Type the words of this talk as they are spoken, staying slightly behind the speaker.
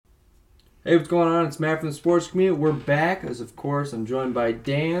Hey, what's going on? It's Matt from the Sports Commute. We're back, as of course, I'm joined by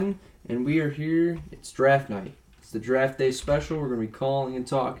Dan, and we are here. It's draft night. It's the draft day special. We're going to be calling and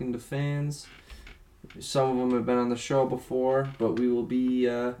talking to fans. Some of them have been on the show before, but we will be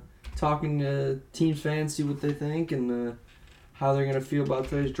talking to teams fans, see what they think, and how they're going to feel about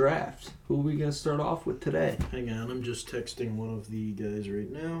today's draft. Who are we going to start off with today? Hang on, I'm just texting one of the guys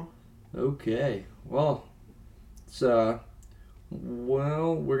right now. Okay. Well,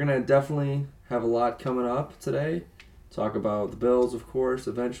 we're going to definitely have a lot coming up today. Talk about the Bills, of course,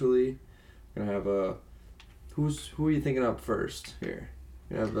 eventually. We're going to have who are you thinking up first here?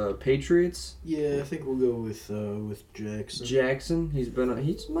 You have the Patriots. Yeah, I think we'll go with Jackson. Jackson. He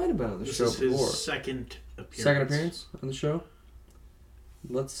might have been on the show before. This is his second appearance. Second appearance on the show.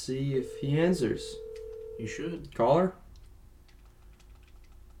 Let's see if he answers. You should. Caller.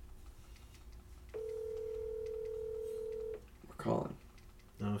 We're calling.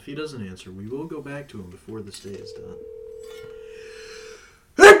 Now, if he doesn't answer, we will go back to him before this day is done.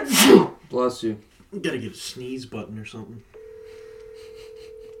 Bless you. Gotta get a sneeze button or something.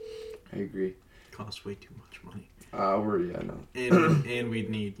 I agree. Costs way too much money. I know. And we'd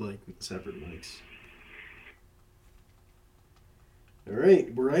need separate mics. All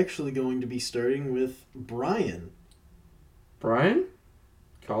right, we're actually going to be starting with Brian. Brian?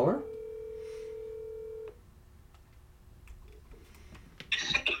 Caller?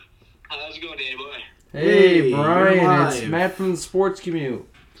 How's it going, Danny boy? Hey, Hey, Brian, you're it's live. Matt from the Sports Commute.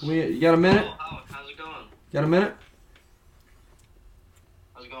 You got a minute? How's it going? Got a minute?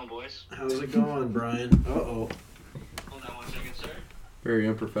 How's it going, boys? How's it going, Brian? Uh-oh. Hold on 1 second, sir. Very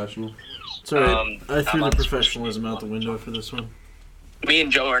unprofessional. It's all right. I threw I'm the on the professionalism out the window for this one. Me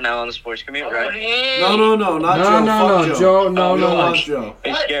and Joe are now on the sports commute, right? No, not Joe. No, Fuck Joe, no, We no, don't no. want Joe.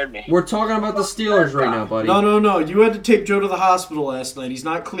 They scared me. We're talking about the Steelers right now, buddy. No. You had to take Joe to the hospital last night. He's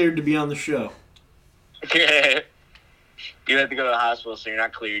not cleared to be on the show. You have to go to the hospital, so you're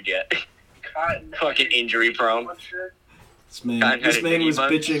not cleared yet. Fucking injury prone. This man was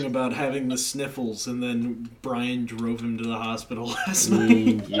bitching about having the sniffles, and then Brian drove him to the hospital last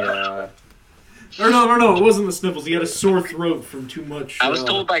night. Yeah. Or no, it wasn't the sniffles. He had a sore throat from too much. I was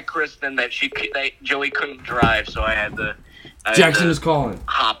told by Kristen that Joey couldn't drive, so I had to. Jackson is calling.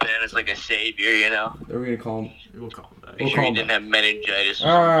 Hop in as like a savior, you know. Are we going to call him? We'll call him back. Make sure he didn't have meningitis.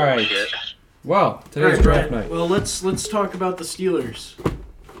 All right. Bullshit. Well, today's All right, draft Brian. night. Well, let's talk about the Steelers.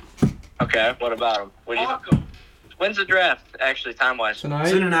 Okay, what about him? What do you? When's the draft? Actually, time-wise. It's in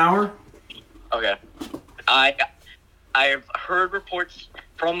Tonight? an hour. Okay. I have heard reports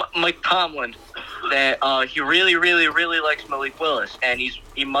from Mike Tomlin that he really, really, really likes Malik Willis, and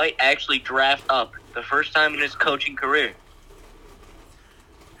he might actually draft up the first time in his coaching career.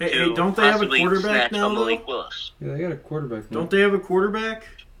 Hey, don't they have a possibly quarterback snatch now, a Malik though? Willis. Yeah, they got a quarterback now. Don't they have a quarterback?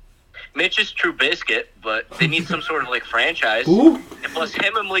 Mitch is Trubisky, but they need some sort of franchise. Who? And plus,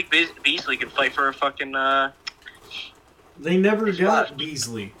 him and Malik Beasley can fight for a fucking. They never got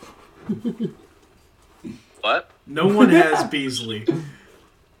Beasley. What? No one has Beasley.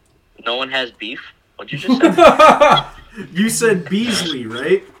 No one has beef. What'd you just say? You said Beasley,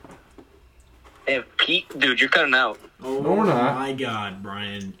 right? They have Pete, dude. You're cutting out. Oh No, we're not. my God,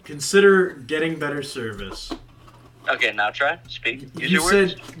 Brian! Consider getting better service. Okay, now try. Speak. Use your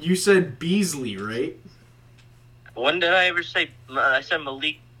words. You said Beasley, right? When did I ever say? I said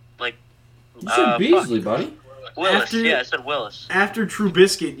Malik. You said Beasley, buddy. Willis. Yeah, I said Willis. After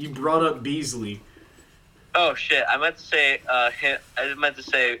Trubisky, you brought up Beasley. Oh shit! I meant to say. I meant to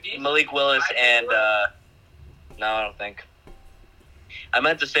say Malik Willis and. No, I don't think. I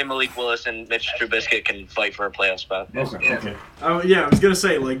meant to say Malik Willis and Mitch Trubisky can fight for a playoff spot. Okay. Yeah, I was gonna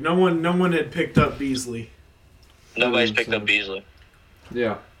say no one had picked up Beasley. Nobody's picked up Beasley.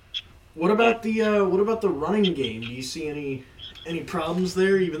 Yeah. What about the running game? Do you see any problems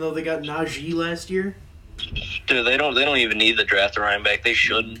there? Even though they got Najee last year. Dude, they don't even need the draft a running back. They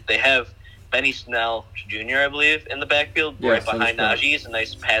shouldn't. They have Benny Snell Jr., I believe, in the backfield, Yes, right behind that's Najee. He's a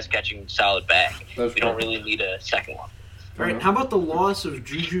nice pass-catching, solid back. That's We don't correct. really need a second one. All right, how about the loss of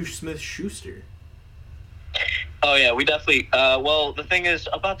Juju Smith-Schuster? Oh, yeah, we definitely well, the thing is,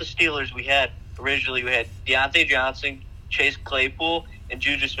 about the Steelers, we had Deontay Johnson, Chase Claypool, and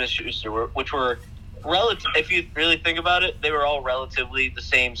Juju Smith-Schuster, which were relative. If you really think about it, they were all relatively the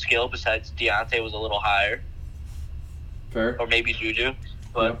same skill, besides Deontay was a little higher, Fair. or maybe Juju.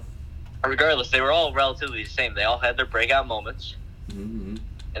 But Yep. regardless, they were all relatively the same. They all had their breakout moments. Mm-hmm.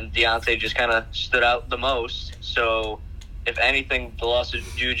 And Deontay just kind of stood out the most. So, if anything, the loss of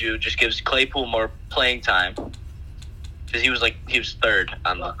Juju just gives Claypool more playing time because he was third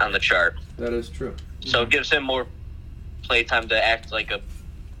on the chart. That is true. So it gives him more play time to act like a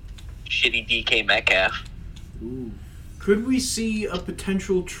shitty DK Metcalf. Ooh. Could we see a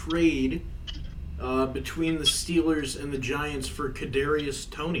potential trade between the Steelers and the Giants for Kadarius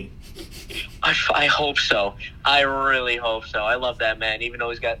Toney? I hope so. I really hope so. I love that man, even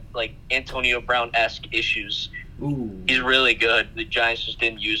though he's got like Antonio Brown-esque issues. Ooh. He's really good. The Giants just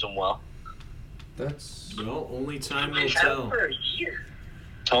didn't use him well. Well, only time will tell. For a year.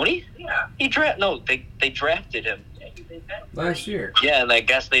 Tony? Yeah. They drafted him Last year. Yeah, and I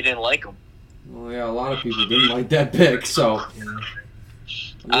guess they didn't like him. Well, yeah, a lot of people didn't like that pick, so. Yeah.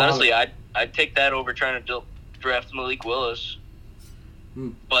 Honestly, I'd take that over trying to draft Malik Willis.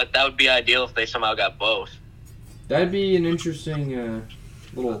 But that would be ideal if they somehow got both. That'd be an interesting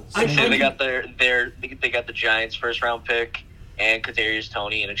little. They got they got the Giants' first round pick and Kadarius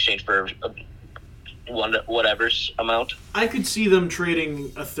Toney in exchange for whatever's amount. I could see them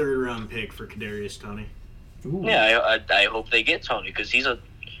trading a third-round pick for Kadarius Toney. Ooh. Yeah, I hope they get Toney because he's a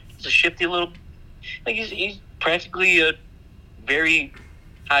shifty little. Like he's practically a very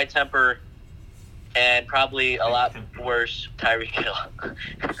high temper and probably a lot worse Tyreek Hill.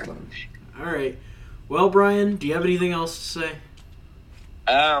 All right. Well, Brian, do you have anything else to say?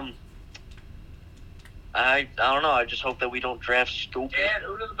 I don't know. I just hope that we don't draft stupid. And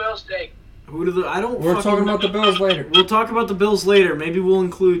who do the Bills take? We're talking about the Bills later. We'll talk about the Bills later. Maybe we'll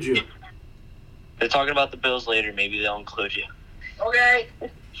include you. They're talking about the Bills later. Maybe they'll include you. Okay.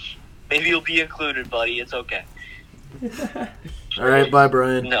 Maybe you'll be included, buddy. It's okay. All right, bye,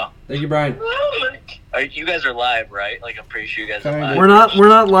 Brian. No. Thank you, Brian. You guys are live, right? Like, I'm pretty sure you guys are live. We're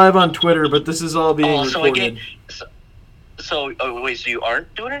not live on Twitter, but this is all being recorded. So you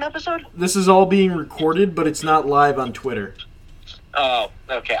aren't doing an episode? This is all being recorded, but it's not live on Twitter. Oh,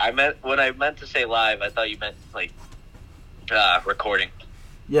 okay. When I meant to say live, I thought you meant like recording.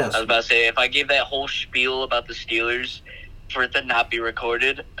 Yes. I was about to say if I gave that whole spiel about the Steelers for it to not be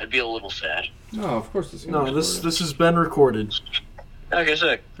recorded, I'd be a little sad. No, of course it's this has been recorded. Okay,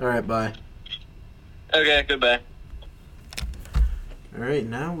 sick. All right, bye. Okay, goodbye. All right,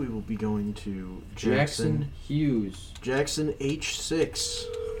 now we will be going to Jackson Hughes. Jackson H6.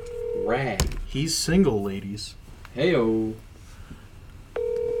 Rag. He's single, ladies. Heyo.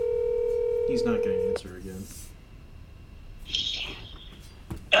 He's not going to answer again.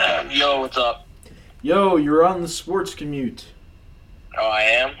 Yo, what's up? Yo, you're on the sports commute. Oh, I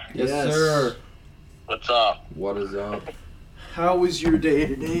am? Yes, sir. What's up? What is up? How was your day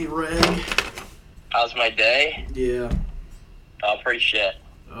today, Rag? How's my day? Yeah. Pretty shit.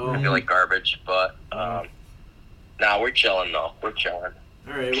 Oh. I feel like garbage, but we're chilling though. We're chilling.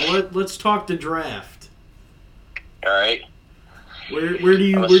 All right, well, let's talk the draft. All right. Where do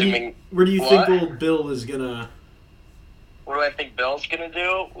you think old Bill is gonna? What do I think Bill's gonna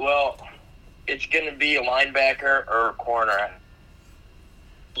do? Well, it's gonna be a linebacker or a corner.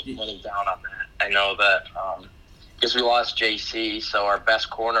 Money down on that. I know that because we lost JC, so our best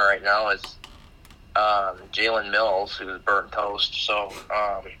corner right now is Jalen Mills, who's burnt toast. So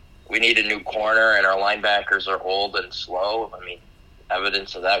we need a new corner, and our linebackers are old and slow. I mean,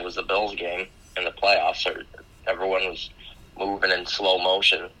 evidence of that was the Bills game in the playoffs. Everyone was moving in slow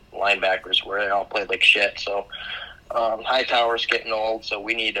motion. Linebackers were. They all played like shit. So Hightower's getting old, so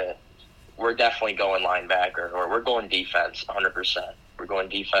we're definitely going linebacker, or we're going defense 100%. We're going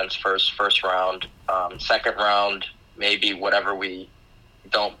defense first round. Second round, maybe whatever we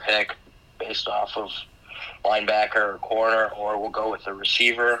don't pick based off of linebacker or corner, or we'll go with the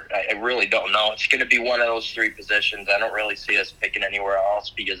receiver. I really don't know. It's going to be one of those three positions. I don't really see us picking anywhere else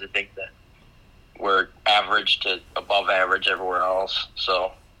because I think that we're average to above average everywhere else.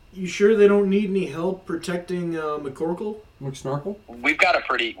 So, you sure they don't need any help protecting McCorkle? McSnorkel? We got a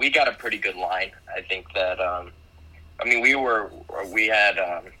pretty good line. I think that we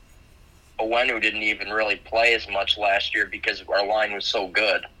had Owen, who didn't even really play as much last year because our line was so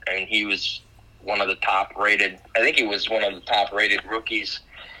good, and he was one of the top rated. I think he was one of the top rated rookies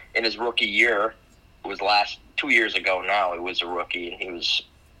in his rookie year. It was 2 years ago now. He was a rookie, and he was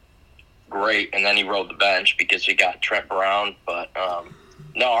great. And then he rode the bench because we got Trent Brown. But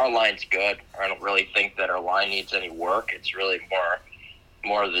no, our line's good. I don't really think that our line needs any work. It's really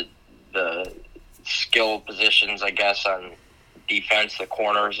more of the skill positions, I guess, on defense, the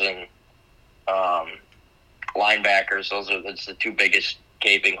corners and linebackers. That's the two biggest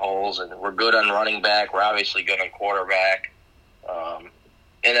gaping holes, and we're good on running back. We're obviously good on quarterback.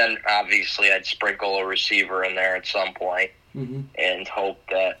 And then obviously I'd sprinkle a receiver in there at some point and hope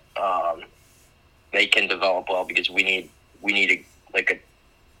that they can develop well because we need a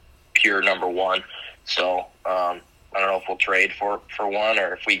pure number one. So I don't know if we'll trade for one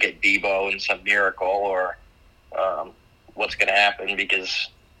or if we get Debo in some miracle or what's going to happen because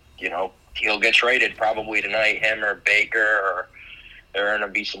he'll get traded probably tonight, him or Baker, or there are going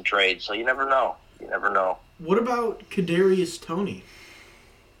to be some trades. So you never know. What about Kadarius Toney?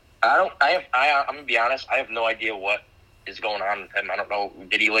 I'm going to be honest. I have no idea what is going on with him. I don't know.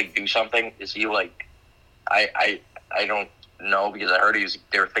 Did he, do something? Is he, I don't know, because I heard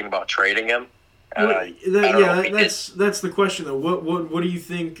they were thinking about trading him. That's the question, though. What do you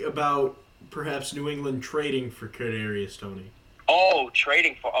think about perhaps New England trading for Kadarius Toney? Oh,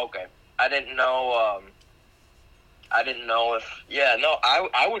 trading for... Okay. I didn't know if... Yeah, no,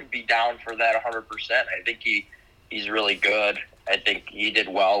 I would be down for that 100%. I think he's really good. I think he did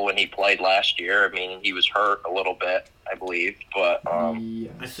well when he played last year. I mean, he was hurt a little bit, I believe. But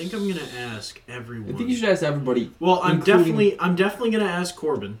yes. I think I'm going to ask everyone. I think you should ask everybody. Well, I'm definitely going to ask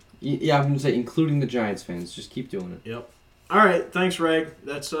Corbin. Yeah, I'm going to say including the Giants fans. Just keep doing it. Yep. All right, thanks, Reg.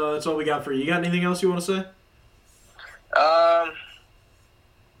 That's all we got for you. You got anything else you want to say?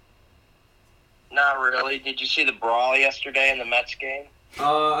 Not really. Did you see the brawl yesterday in the Mets game?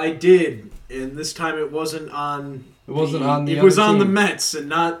 I did, and this time it wasn't on. It wasn't on the. It was other on team. the Mets and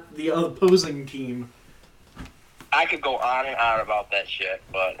not the opposing team. I could go on and on about that shit,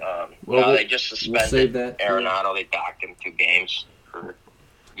 but they just we'll save suspended that. Arenado. They docked him 2 games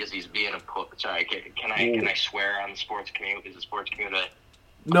because he's being a sorry. Can I swear on the sports commute? Is the sports commute a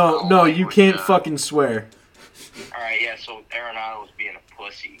No, you can't fucking swear. All right, yeah. So Arenado was being a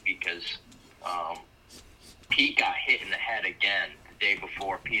pussy because Pete got hit in the head again the day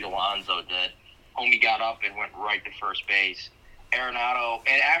before. Pete Alonso did. Homie got up and went right to first base. Arenado,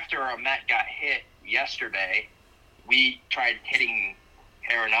 and after a Met got hit yesterday, we tried hitting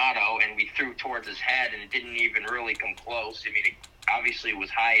Arenado and we threw towards his head, and it didn't even really come close. I mean, obviously it was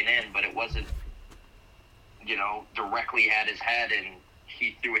high and in, but it wasn't, directly at his head, and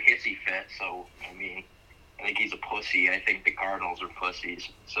he threw a hissy fit. So, I mean, I think he's a pussy. I think the Cardinals are pussies.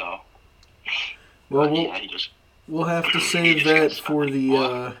 So, we'll have to save that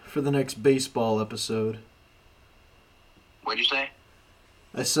for the next baseball episode. What'd you say?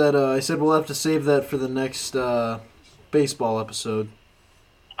 I said we'll have to save that for the next baseball episode.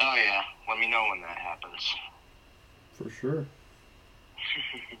 Oh yeah, let me know when that happens. For sure.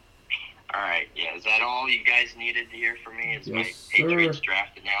 All right, yeah. Is that all you guys needed to hear from me? Is Yes, my sir. Patriots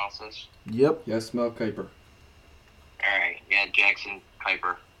draft analysis? Yep. Yes, Mel Kiper. All right, yeah, Jackson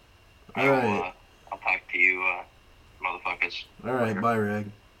Kuiper. All right. I'll talk to you, motherfuckers. All right, bye,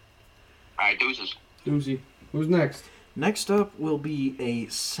 Rag. All right, deuces. Doozy. Who's next? Next up will be a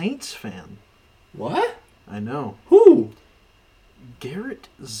Saints fan. What? I know. Who? Garrett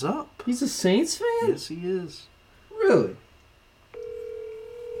Zupp. He's a Saints fan? Yes, he is. Really?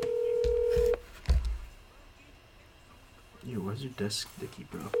 Yo, where's your desk sticky,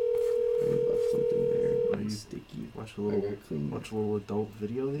 bro? I left something there. Are you sticky? Watch I got clean. a little adult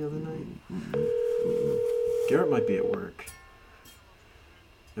video the other night. Mm-mm. Garrett might be at work.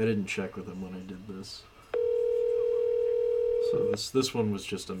 I didn't check with him when I did this. So this one was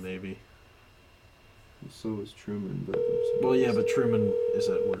just a maybe. So is Truman, but... Well, yeah, but Truman is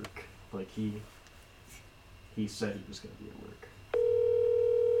at work. Like, he said he was going to be at work.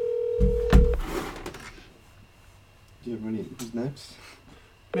 Do you have any... Who's next?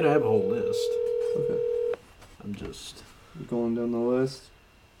 I mean, I have a whole list. Okay. I'm just... You going down the list?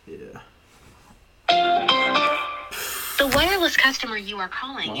 Yeah. The wireless customer you are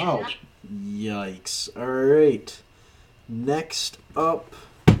calling Wow. is not... Yikes. Alright. Next up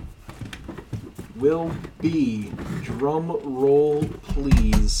will be, drum roll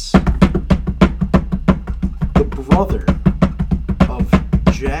please, the brother of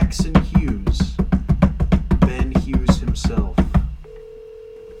Jackson Hughes, Ben Hughes himself.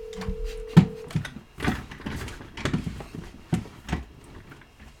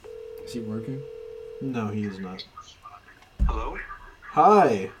 Is he working? No, he is not. Hello?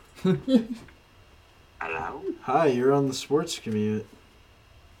 Hi. Hello? Hi, you're on the Sports Commute.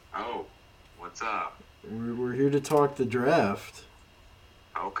 Oh, what's up? We're here to talk the draft.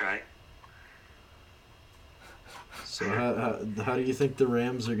 Okay. So how do you think the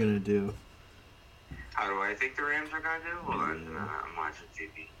Rams are going to do? How do I think the Rams are going to do? Well, I'm watching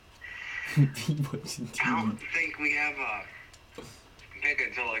TV. I don't think we have a pick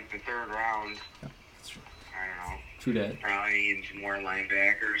until like the 3rd round. That's right. I don't know. True that. Probably need some more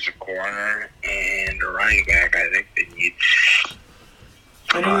linebackers, a corner, and a running back. I think they need.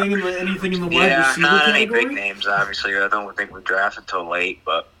 Anything in the wide receiver not category? any big names, obviously. I don't think we draft until late,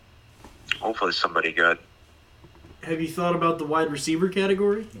 but hopefully somebody good. Have you thought about the wide receiver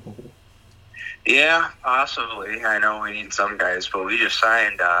category? No. Yeah, possibly. I know we need some guys, but we just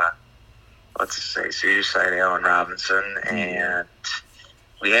signed, what's it say? So we just signed Allen Robinson, and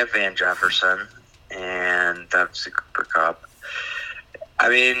we have Van Jefferson, and that's a Cooper Cup. I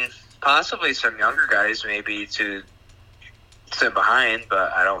mean, possibly some younger guys maybe to sit behind,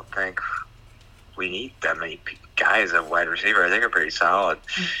 but I don't think we need that many guys at wide receiver. I think are pretty solid.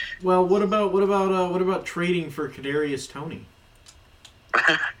 Well, what about trading for Kadarius Toney?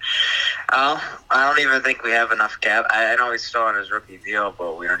 I don't even think we have enough cap. I know he's still on his rookie deal,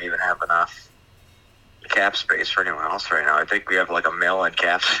 but we don't even have enough cap space for anyone else right now. I think we have like $1 million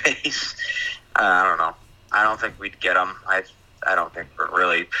cap space. I don't know. I don't think we'd get him. I don't think we're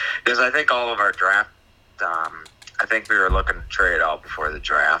really, because I think all of our draft. I think we were looking to trade out before the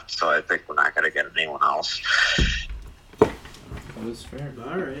draft, so I think we're not going to get anyone else. That was fair.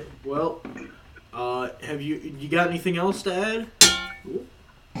 All right. Well, have you got anything else to add?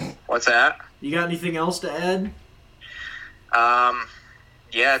 What's that? You got anything else to add?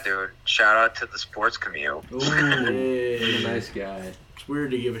 Yeah, dude. Shout out to the sports commute. Ooh, hey. What a nice guy. It's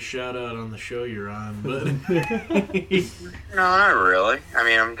weird to give a shout out on the show you're on, but No, not really. I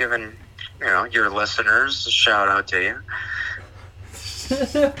mean, I'm giving your listeners a shout out to you.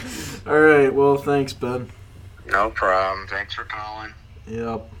 all right. Well, thanks, Ben. No problem. Thanks for calling. Yep.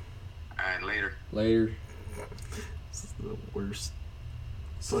 All right, later. Later. This is the worst.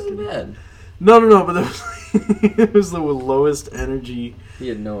 This isn't bad. No, but that was, it was the lowest energy. He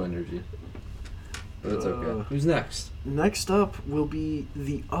had no energy. But it's okay. Who's next? Next up will be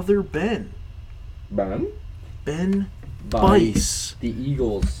the other Ben. Ben? Ben Bice. The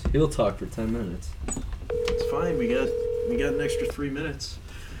Eagles. He'll talk for 10 minutes. It's fine. We got an extra 3 minutes.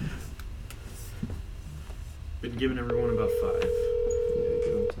 Been giving everyone about 5. Yeah,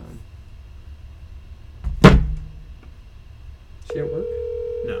 give him time. Is she at work?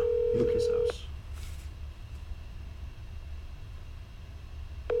 No, Lucas' house.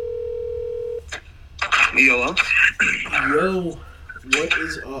 Hello? Yo, what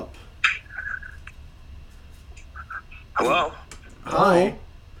is up? Hello. Hi.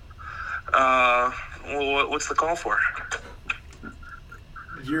 What's the call for?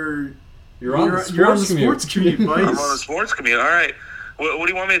 You're on the sports commute, Bice. I'm on the sports commute. All right. What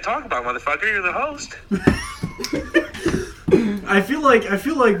do you want me to talk about, motherfucker? You're the host. I feel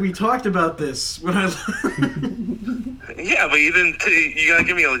like we talked about this when I. Yeah, but you didn't. You gotta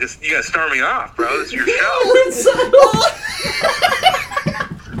give me you gotta start me off, bro. This is your show.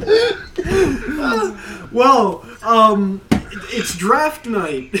 Well, it's draft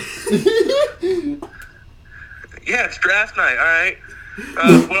night. Yeah, it's draft night. All right.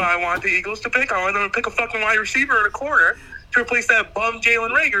 Well, I want the Eagles to pick. I want them to pick a fucking wide receiver in a corner to replace that bum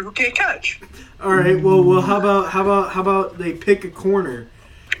Jalen Reagor who can't catch. All right. Well, how about they pick a corner,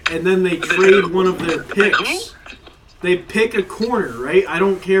 and then they trade one of their picks. They pick a corner, right? I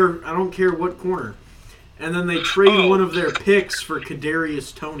don't care what corner, and then they trade one of their picks for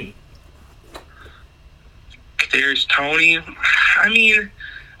Kadarius Toney. Kadarius Toney. I mean,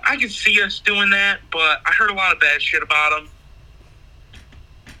 I could see us doing that, but I heard a lot of bad shit about him.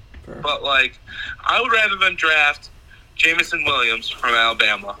 Fair. But I would rather than draft Jamison Williams from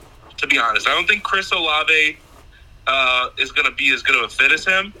Alabama. To be honest, I don't think Chris Olave is going to be as good of a fit as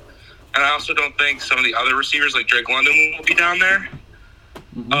him, and I also don't think some of the other receivers like Drake London will be down there.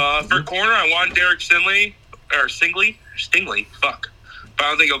 For corner, I want Derek Stingley. Fuck, but I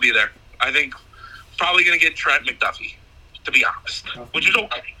don't think he'll be there. I think probably going to get Trent McDuffie. To be honest, which is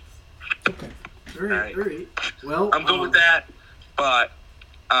okay. Okay. All right. Well, I'm good with that, but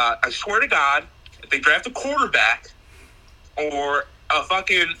I swear to God, if they draft a quarterback or a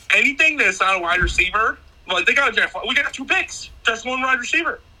fucking anything that's not a wide receiver, they got to draft. We got 2 picks. Just one wide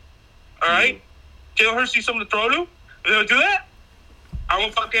receiver. All right? Jalen Hurts needs something to throw to. If they don't do that, I'm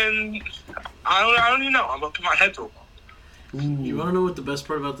a fucking. I don't even know. I'm gonna put my head through. you want to know what the best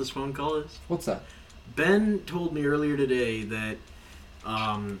part about this phone call is? What's that? Ben told me earlier today that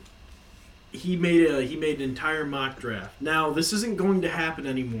he made an entire mock draft. Now, this isn't going to happen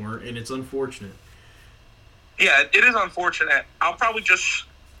anymore, and it's unfortunate. Yeah, it is unfortunate. I'll probably just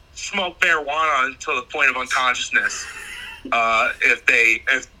smoke marijuana until the point of unconsciousness if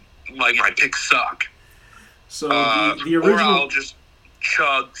my picks suck. So the original, or I'll just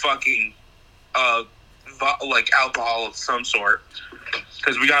chug fucking alcohol of some sort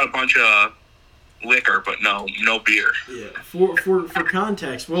because we got a bunch of liquor, but no beer. Yeah. For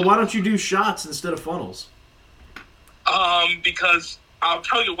context, well, why don't you do shots instead of funnels? Because I'll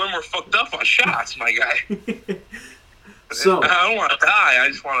probably get way more fucked up on shots, my guy. So I don't want to die. I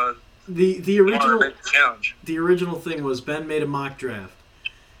just want to. The original challenge. The original thing was Ben made a mock draft,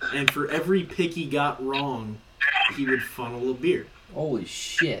 and for every pick he got wrong, he would funnel a beer, Holy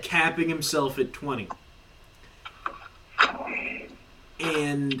shit. capping himself at 20.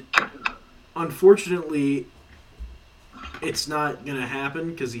 and unfortunately, it's not gonna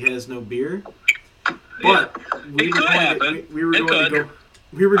happen because he has no beer. But we were going to go.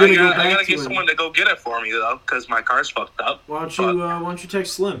 We were going to go back to him. I gotta get someone to go get it for me though, because my car's fucked up. Why don't you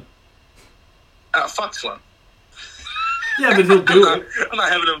text Slim? Fuck Slim. Yeah, but he'll do it. I'm not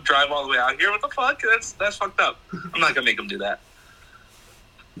having him drive all the way out here. What the fuck? That's fucked up. I'm not gonna make him do that.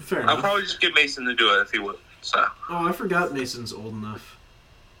 Fair enough. I'll probably just get Mason to do it if he would. So. Oh, I forgot Mason's old enough.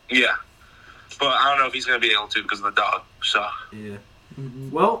 Yeah, but I don't know if he's gonna be able to because of the dog. So. Yeah.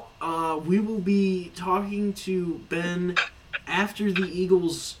 Mm-hmm. Well, we will be talking to Ben after the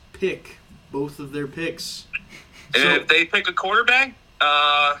Eagles pick both of their picks. If they pick a quarterback,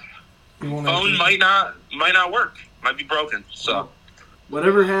 phone might not work. Might be broken. So.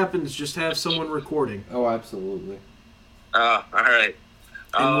 Whatever happens, just have someone recording. Oh, absolutely. All right.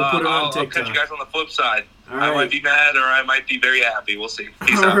 And we'll put it on TikTok. I'll catch you guys on the flip side. All right. I might be mad or I might be very happy. We'll see.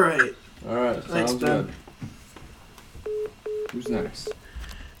 Peace All out. right. All right. Thanks, Sounds Ben. good. Who's next?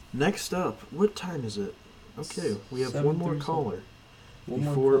 Next up, what time is it? Okay, we have one more caller. We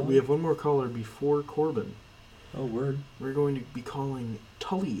have one more caller before Corbin. Oh, word. We're going to be calling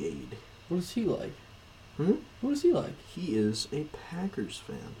Tullyade. What is he like? What is he like? He is a Packers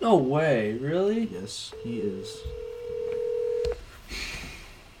fan. No way. Really? Yes, he is.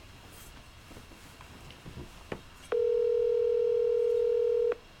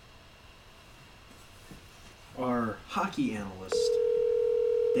 Our hockey analyst,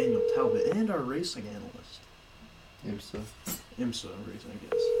 Daniel Talbot, and our racing analyst, IMSA racing, I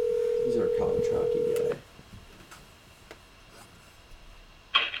guess. He's our college hockey guy.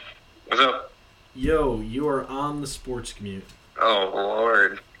 What's up? Yo, you are on the Sports Commute. Oh,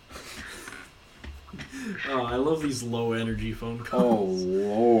 Lord. Oh, I love these low energy phone Oh, calls.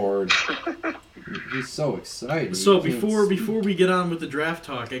 Lord. He's so excited. So before we get on with the draft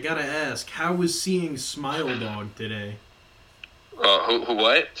talk, I gotta ask, how was seeing Smile Dog today? Who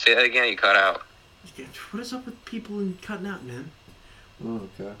what? Say that again, you cut out. What is up with people and cutting out, man? Oh,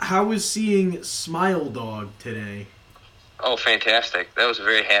 okay. How was seeing Smile Dog today? Oh, fantastic. That was a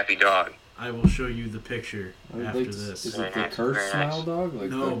very happy dog. I will show you the picture after this. Is it the cursed Smile Dog?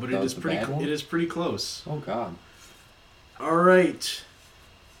 Like no, but it is pretty close. Oh, God. All right.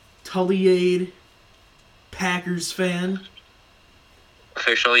 Tullyade, Packers fan.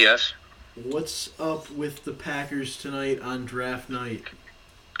 Official, yes. What's up with the Packers tonight on draft night?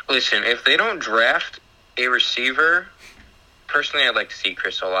 Listen, if they don't draft a receiver, personally I'd like to see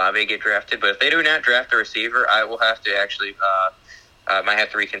Chris Olave get drafted, but if they do not draft a receiver, I will have to actually might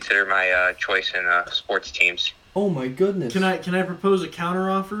have to reconsider my choice in sports teams. Oh, my goodness. Can I propose a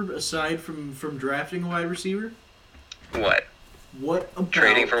counteroffer aside from drafting a wide receiver? What? What about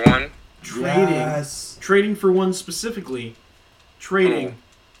Trading for one? Trading for one specifically. Trading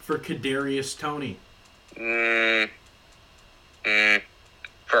for Kadarius Toney.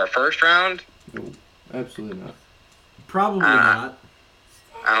 For a first round? No, absolutely not. Probably not.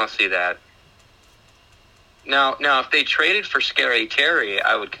 I don't see that. Now, if they traded for Scary Terry,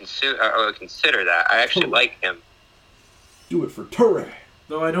 I would consider that. I actually like him. Do it for Terry.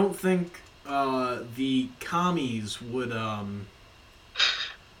 Though I don't think the commies would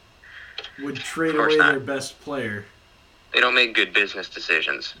trade away their best player. They don't make good business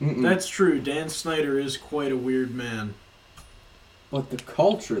decisions. Mm-mm. That's true. Dan Snyder is quite a weird man. But the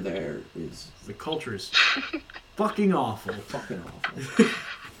culture there is... The culture is fucking awful. Fucking awful.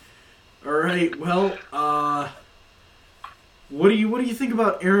 All right, well, what do you think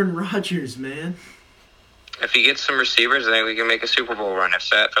about Aaron Rodgers, man? If he gets some receivers, I think we can make a Super Bowl run. I've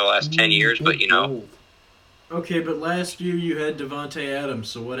said it for the last 10 years, but you know. Okay, but last year you had Devontae Adams,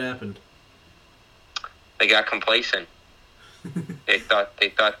 so what happened? They got complacent. They thought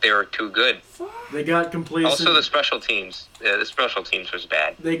they were too good. They got complacent. Also, the special teams. The special teams was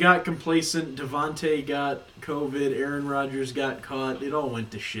bad. They got complacent. Devontae got COVID. Aaron Rodgers got caught. It all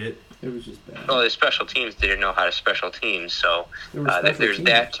went to shit. It was just bad. Well, the special teams didn't know how to special teams, so there's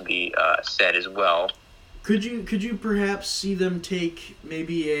that to be said as well. Could you perhaps see them take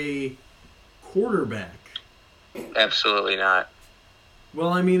maybe a quarterback? Absolutely not. Well,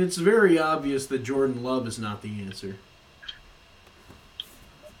 I mean, it's very obvious that Jordan Love is not the answer.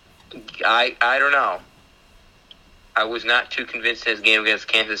 I don't know. I was not too convinced in his game against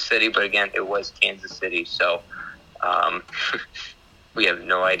Kansas City, but again, it was Kansas City, so we have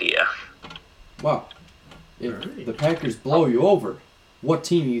no idea. Wow. If the Packers blow you over, what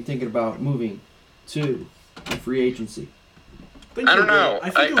team are you thinking about moving to the free agency? I don't know.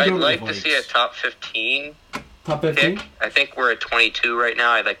 I'd like to see a top 15 Top 15? pick. I think we're at 22 right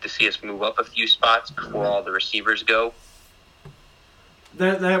now. I'd like to see us move up a few spots before all the receivers go.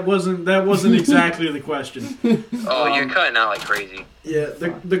 That wasn't exactly the question. Oh, you're cutting out like crazy. Yeah,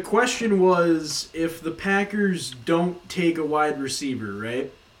 the question was if the Packers don't take a wide receiver,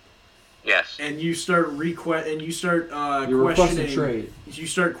 right? Yes. And you start You're requesting trade. You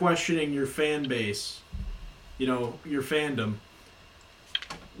start questioning your fan base, your fandom.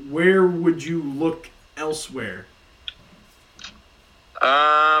 Where would you look elsewhere?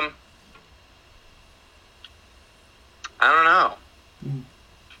 I don't know.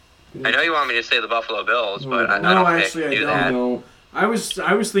 I know you want me to say the Buffalo Bills, but I don't actually, do I that. don't. I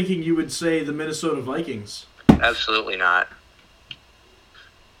was thinking you would say the Minnesota Vikings. Absolutely not.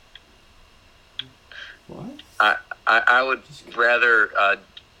 What? I would rather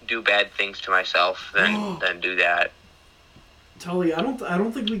do bad things to myself than do that. Tully, I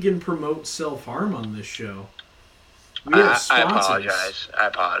don't think we can promote self-harm on this show. We have sponsors. I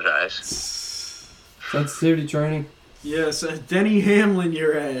apologize. Sensitivity training. Yes, Denny Hamlin,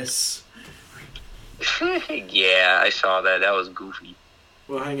 your ass. Yeah, I saw that. That was goofy.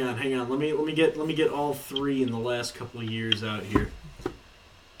 Well, hang on. Let me get all three in the last couple of years out here.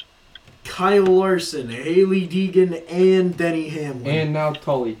 Kyle Larson, Haley Deegan, and Denny Hamlin. And now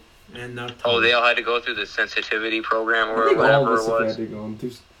Tully. Oh, they all had to go through the sensitivity program or I think whatever all of us it was. have had to go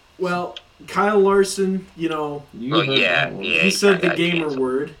through. Well, Kyle Larson, You Well, heard yeah, that one. yeah. he said the got gamer canceled.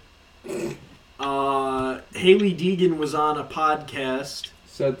 word. Haley Deegan was on a podcast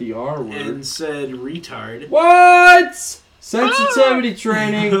Said the R word. and said retard. What? Sensitivity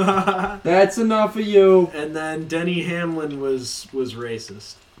training. That's enough of you. And then Denny Hamlin was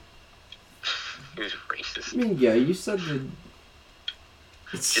racist. He was racist. I mean, yeah, you said the...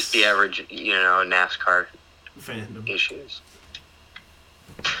 Just the average, NASCAR Fandom. issues.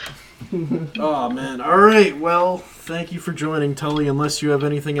 Oh, man. All right, well, thank you for joining, Tully, unless you have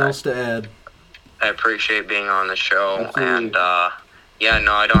anything else to add. I appreciate being on the show, Absolutely. and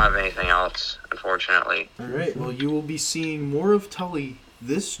I don't have anything else, unfortunately. All right, well, you will be seeing more of Tully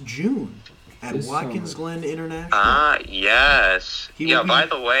this June at This Watkins summer. Glen International. Ah, yes. He Yeah, will be- by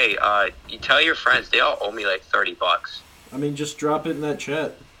the way, you tell your friends, they all owe me like $30. I mean, just drop it in that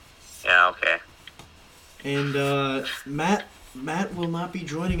chat. Yeah, okay. And Matt will not be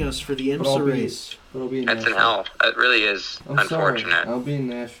joining us for the But I'll IMSA be- race. But I'll be in That's an Nashville. L. That really is I'm unfortunate. sorry. I'll be in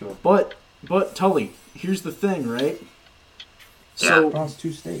Nashville. But Tully, here's the thing, right? So Across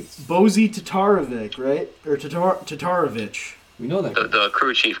 2 states. Bozy Tatarovic, right? Or Tatarovich, We know that. The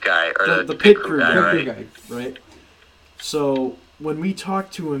crew chief guy, or The pit crew guy, guy. right? guy. right? So when we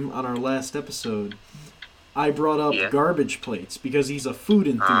talked to him on our last episode, I brought up Yeah. garbage plates because he's a food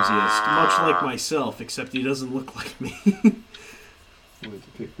enthusiast, much like myself, except he doesn't look like me. With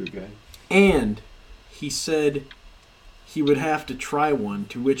the pit crew guy. And he said he would have to try one,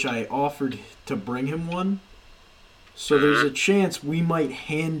 to which I offered to bring him one. So there's a chance we might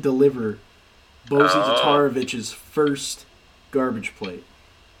hand deliver Bozy Tatarovich's first garbage plate.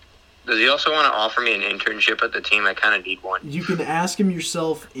 Does he also want to offer me an internship at the team? I kind of need one. You can ask him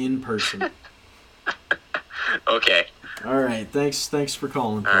yourself in person. Okay. All right, thanks for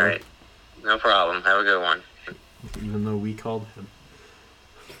calling. All right. No problem. Have a good one. Even though we called him.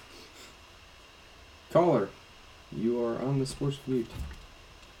 Caller, you are on the Sports Commute.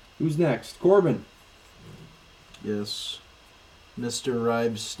 Who's next? Corbin. Yes. Mr.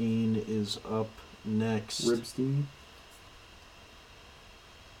 Ribstein is up next. Ribstein.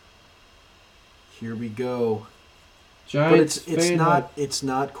 Here we go. Giants. But it's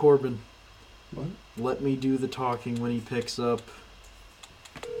not Corbin. What? Let me do the talking when he picks up.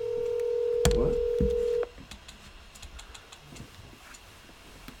 What?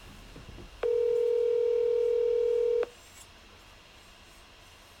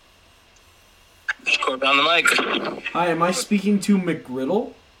 Corbin on the mic. Hi, am I speaking to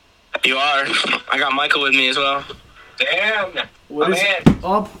McGriddle? You are. I got Michael with me as well. Damn. What is man.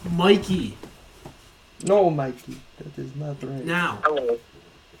 up, Mikey? No, Mikey. That is not right. Now, Hello.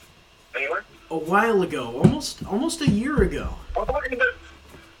 Anywhere? a while ago, almost a year ago.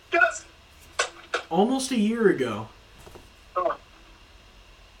 Yes. Almost a year ago. Oh.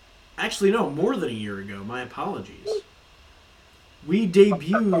 Actually, no, more than a year ago. My apologies. We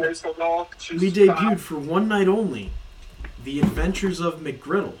debuted for one night only, The Adventures of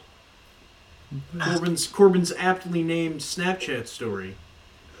McGriddle. Corbin's aptly named Snapchat story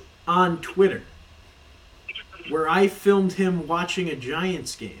on Twitter, where I filmed him watching a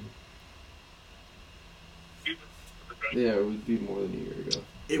Giants game. Yeah, it would be more than a year ago.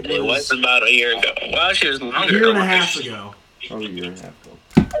 It was about a year ago. Well, actually, it was a longer. year and a half ago. Probably a year and a half ago.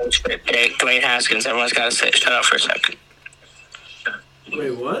 Hey, Dwayne Haskins, everyone's got to say, shut up for a second.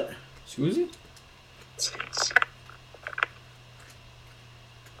 Wait, what? Excuse me?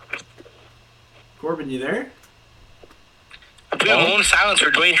 Corbin, you there? I'm doing a moment of silence for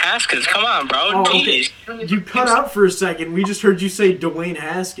Dwayne Haskins. Come on, bro. Oh, okay. Jeez. You cut out for a second. We just heard you say Dwayne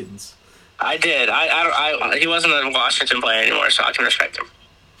Haskins. I did. He wasn't a Washington player anymore, so I can respect him.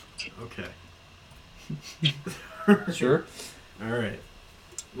 Okay. Sure. All right.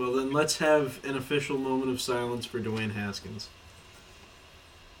 Well, then let's have an official moment of silence for Dwayne Haskins.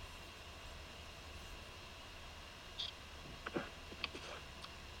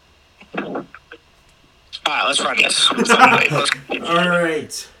 All right, let's run this. All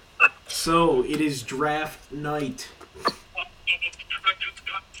right. So, it is draft night.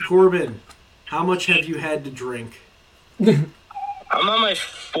 Corbin, how much have you had to drink? I'm on my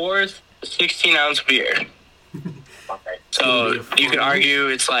fourth 16-ounce beer. So you could argue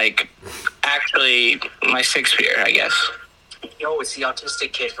it's like actually my sixth beer, I guess. Yo, it's the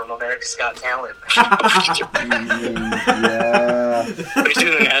autistic kid from America's Got Talent. Yeah. Are you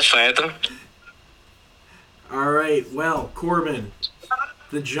doing the national anthem? All right. Well, Corbin,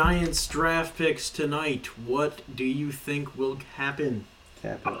 the Giants draft picks tonight. What do you think will happen?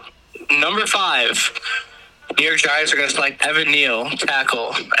 Tap it. Number 5, New York Giants are going to select Evan Neal,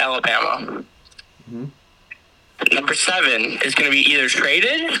 tackle, Alabama. Mm-hmm. Number 7 is going to be either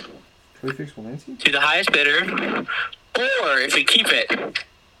traded to the highest bidder, or if we keep it,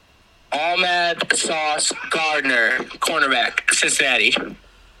 Ahmad Sauce Gardner, cornerback, Cincinnati.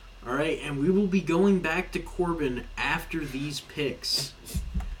 All right, and we will be going back to Corbin after these picks.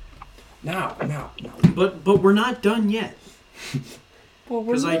 No. But we're not done yet.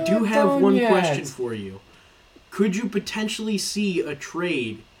 Because I do have one question for you. Could you potentially see a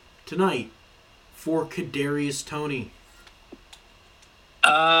trade tonight for Kadarius Toney?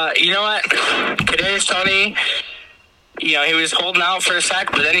 You know what? Kadarius Toney, he was holding out for a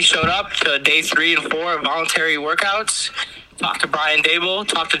sec, but then he showed up to day 3 and 4 of voluntary workouts. Talked to Brian Dable,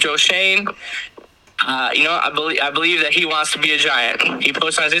 talked to Joe Shane. I believe that he wants to be a Giant. He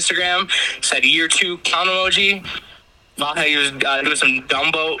posted on his Instagram, said year 2 count emoji. He was doing some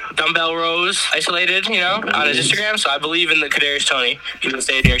dumbbell rows isolated, on his Instagram. So I believe in the Kadarius Toney. He will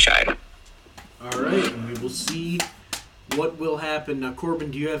stay a New York Giant. All right, and we will see what will happen. Now,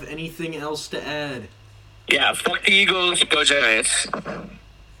 Corbin, do you have anything else to add? Yeah, fuck the Eagles, go Giants.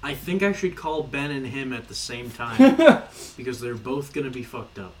 I think I should call Ben and him at the same time because they're both going to be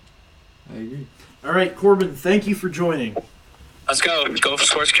fucked up. I agree. All right, Corbin, thank you for joining. Let's go. Go for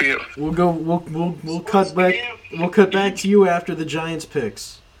Sports Commute. We'll cut back. We'll cut back to you after the Giants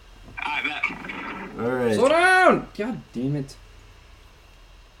picks. I bet. All right. Slow down! God damn it.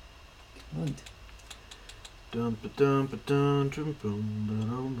 God. Who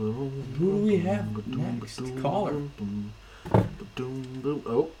do we have next? Caller.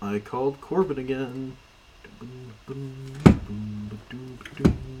 Oh, I called Corbin again.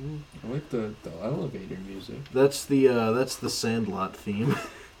 I like the elevator music. That's the Sandlot theme.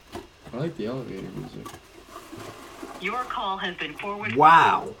 I like the elevator music. Your call has been forwarded.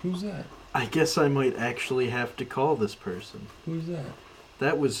 Wow. Who's that? I guess I might actually have to call this person. Who's that?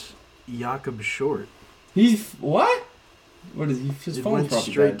 That was Jakob Short. What? What is he? His It phone went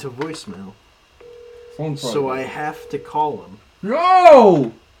probably straight died. to voicemail. Phone So probably I have to call him.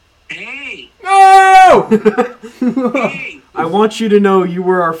 No! Hey! No! Hey! I want you to know you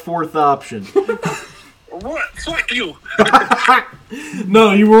were our 4th option. What? Fuck you.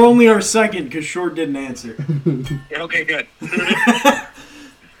 No, you were only our 2nd because Short didn't answer. Okay, good.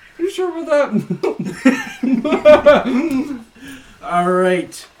 You sure about that? All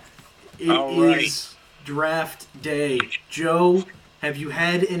right. It All right. is draft day. Joe, have you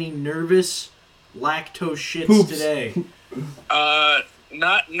had any nervous lactose shits Oops. today?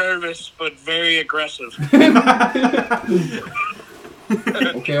 Not nervous, but very aggressive.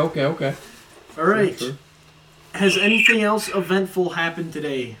 Okay. All right. Sure. Has anything else eventful happened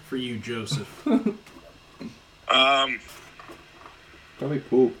today for you, Joseph? Probably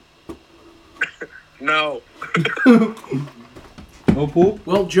poop. No. No poop?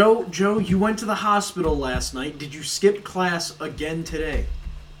 Well, Joe, you went to the hospital last night. Did you skip class again today?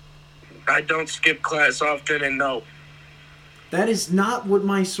 I don't skip class often, and no. That is not what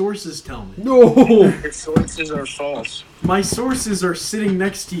my sources tell me. No! Your sources are false. My sources are sitting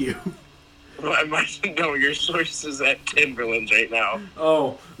next to you. No, your source is at Timberland's right now.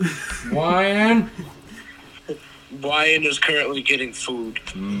 Oh. Wyan? Wyan is currently getting food.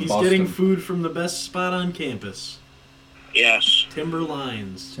 He's Boston. getting food from the best spot on campus. Yes.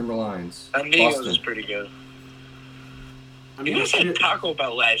 Timberlines. Timberlines. Amigos Boston. is pretty good. I You mean, just had Taco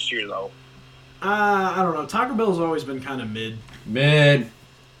Bell last year, though. I don't know. Taco Bell's always been kind of mid. Mid.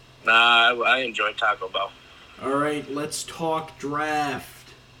 Nah, I enjoy Taco Bell. All right, let's talk draft.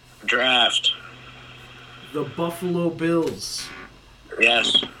 Draft. the Buffalo Bills.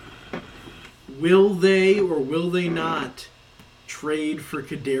 Yes. Will they or will they not trade for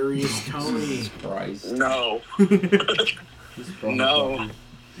Kadarius Toney? Christ. No. No. No.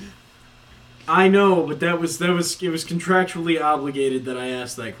 I know, but it was contractually obligated that I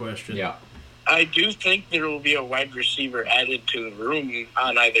asked that question. Yeah. I do think there will be a wide receiver added to the room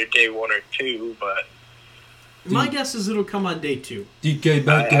on either day 1 or 2, but My guess is it'll come on day 2. DK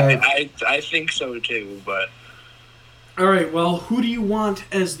Metcalf. I think so too, but All right, well, who do you want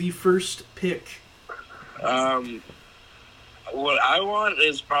as the first pick? what I want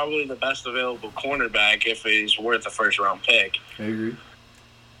is probably the best available cornerback if he's worth a first round pick. I agree.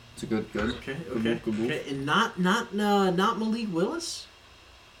 It's a good. Okay. Good move. Okay, and not Malik Willis?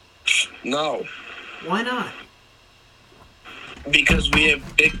 No, Why not? because we have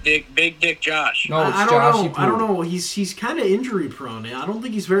Big Dick Josh. No, it's I don't Joshy know. I don't Poo. know. He's kind of injury prone. I don't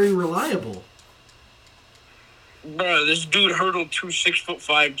think he's very reliable. Bro, this dude hurdled 2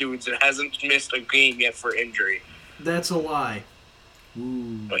 6'5" dudes and hasn't missed a game yet for injury. That's a lie.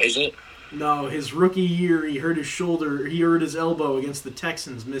 Is it? No, his rookie year, he hurt his shoulder. He hurt his elbow against the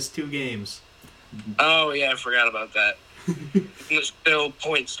Texans. Missed 2 games. Oh yeah, I forgot about that. Still,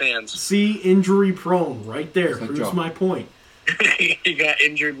 point stands. See, injury prone, right there. Good Proves job. my point. He got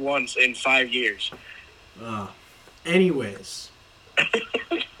injured once in 5 years. Anyways, I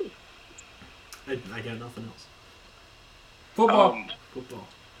got nothing else. Football. Football.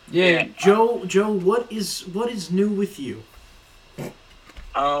 Yeah. Joe, what is new with you?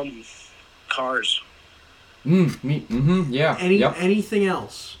 Cars. Me. Yeah. Yep. Anything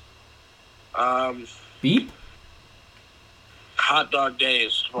else? Beep. Hot dog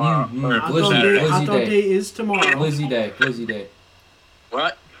days tomorrow. Mm. Or Hot Blizzard. dog, day, hot dog day. day is tomorrow. Blizzy day.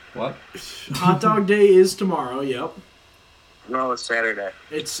 What? What? Hot dog day is tomorrow. Yep. No, it's Saturday.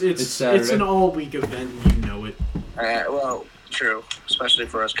 It's Saturday. an all week event. And you know it. Well, true, especially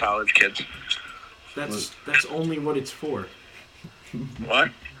for us college kids. That's only what it's for.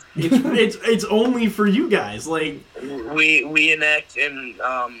 What? It's only for you guys. Like We enact in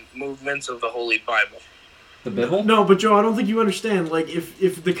movements of the Holy Bible. The Bibble? no, but Joe, I don't think you understand. Like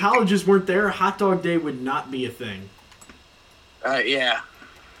if the colleges weren't there, hot dog day would not be a thing. Yeah.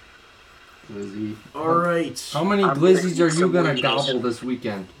 Glizzy. All right. How many I'm glizzies making are you some gonna Doritos. gobble this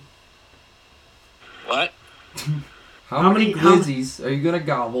weekend? What? How many how- glizzies are you gonna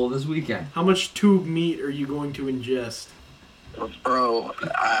gobble this weekend? How much tube meat are you going to ingest? Bro,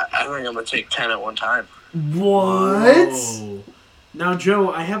 I think I'm gonna take 10 at one time. What? Whoa. Now,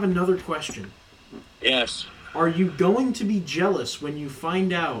 Joe, I have another question. Yes. Are you going to be jealous when you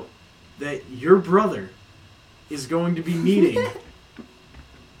find out that your brother is going to be meeting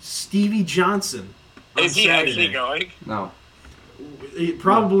Stevie Johnson on Is he Saturday? actually going? No.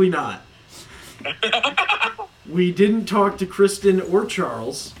 Probably not. We didn't talk to Kristen or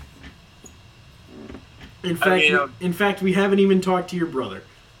Charles. In fact, we haven't even talked to your brother.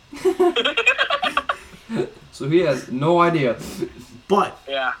 So he has no idea. But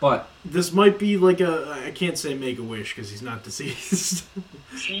Yeah. But this might be like I can't say make a wish because he's not deceased.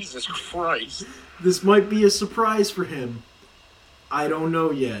 Jesus Christ. This might be a surprise for him. I don't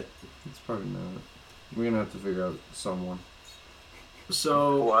know yet. it's probably not. We're gonna have to figure out someone.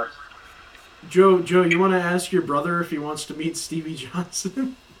 So, What? Joe, you want to ask your brother if he wants to meet Stevie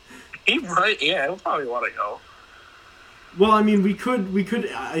Johnson? Yeah, he'll probably want to go. Well, I mean, we could.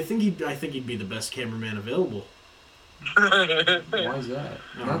 I think he'd be the best cameraman available. Why is that?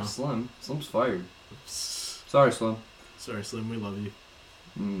 I don't Not know. Slim. Slim's fired. Sorry, Slim. Sorry, Slim, we love you.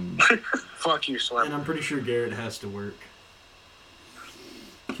 Fuck you, And Slim. I'm pretty sure Garrett has to work.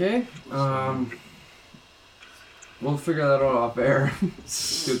 Okay. We'll figure that out off air.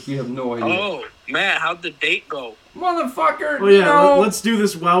 Because we have no idea. Oh, Matt, how'd the date go? Motherfucker! Oh yeah, no! let's do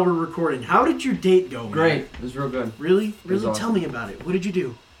this while we're recording. How did your date go, man? Great. It was real good. Really? was Tell awesome. me about it. What did you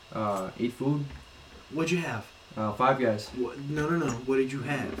do? Ate food. What'd you have? 5 guys. No. What did you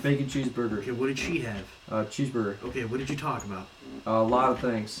have? Bacon cheeseburger. Okay, what did she have? Cheeseburger. Okay, what did you talk about? A lot of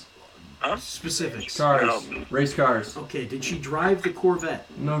things. Specifics. Cars. Race cars. Okay, did she drive the Corvette?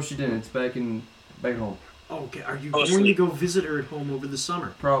 No, she didn't. It's back home. Okay, are you Oh, going to sweet. go visit her at home over the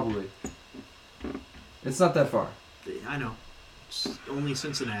summer? Probably. It's not that far. I know. It's only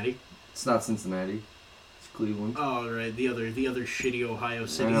Cincinnati. It's not Cincinnati. It's Cleveland. Oh, right, the other shitty Ohio I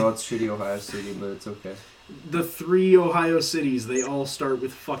city. know it's shitty Ohio City, but it's okay. The 3 Ohio cities, they all start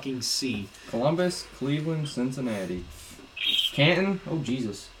with fucking C. Columbus, Cleveland, Cincinnati. Canton? Oh,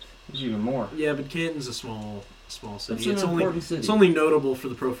 Jesus. There's even more. Yeah, but Canton's a small city. It's an important city. It's only notable for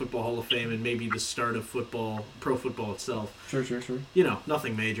the Pro Football Hall of Fame and maybe the start of pro football itself. Sure. You know,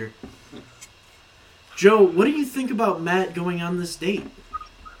 nothing major. Joe, what do you think about Matt going on this date?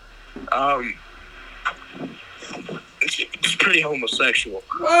 It's pretty homosexual.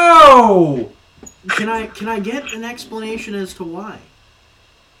 Whoa! Can I get an explanation as to why?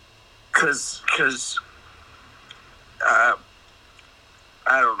 Cause, I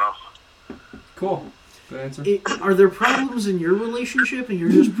don't know. Cool. Good answer. Are there problems in your relationship and you're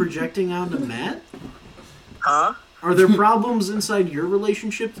just projecting onto Matt? Huh? Are there problems inside your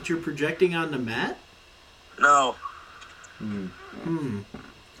relationship that you're projecting onto Matt? No. I don't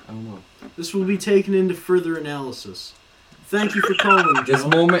know. This will be taken into further analysis. Thank you for calling, Joe. This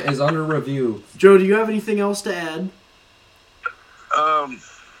moment is under review. Joe, do you have anything else to add?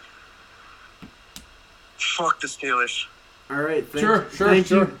 Fuck the Steelers. All right. Sure.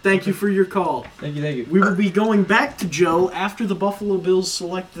 Thank you for your call. Thank you. We will be going back to Joe after the Buffalo Bills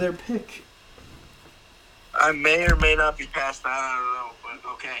select their pick. I may or may not be past that. I don't know,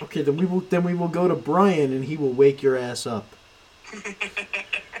 but okay. Okay, then we will go to Brian and he will wake your ass up.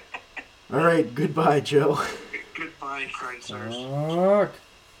 All right. Goodbye, Joe. Goodbye, kind sirs. Fuck.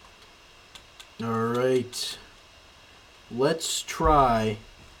 All right. Let's try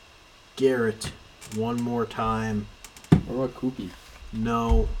Garrett one more time. What about Koopy?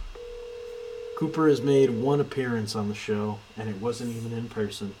 No. Cooper has made one appearance on the show, and it wasn't even in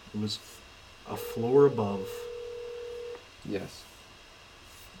person. It was a floor above. Yes.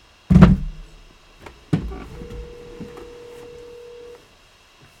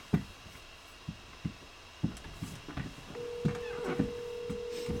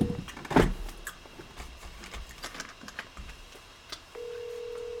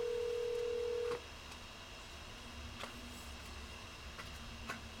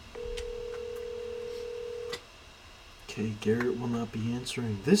 Okay, Garrett will not be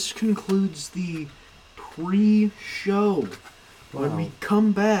answering. This concludes the pre-show. When Wow. we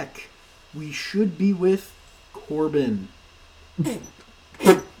come back, we should be with Corbin.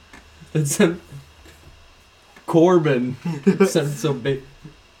 It's a Corbin. Sounds so big.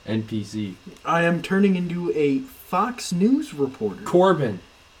 NPC. I am turning into a Fox News reporter. Corbin.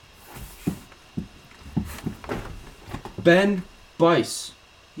 Ben Bice.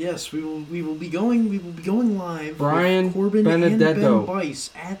 Yes, we will be going live. Brian with Corbin Benedetto. and Ben Bice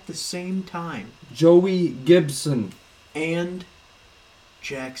at the same time, Joey Gibson. and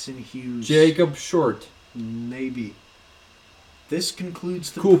Jackson Hughes. Jacob Short. Maybe. This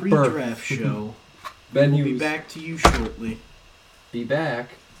concludes the Cooper. pre-draft show. Ben We'll be Hughes. back to you shortly. Be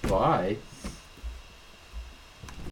back. Bye.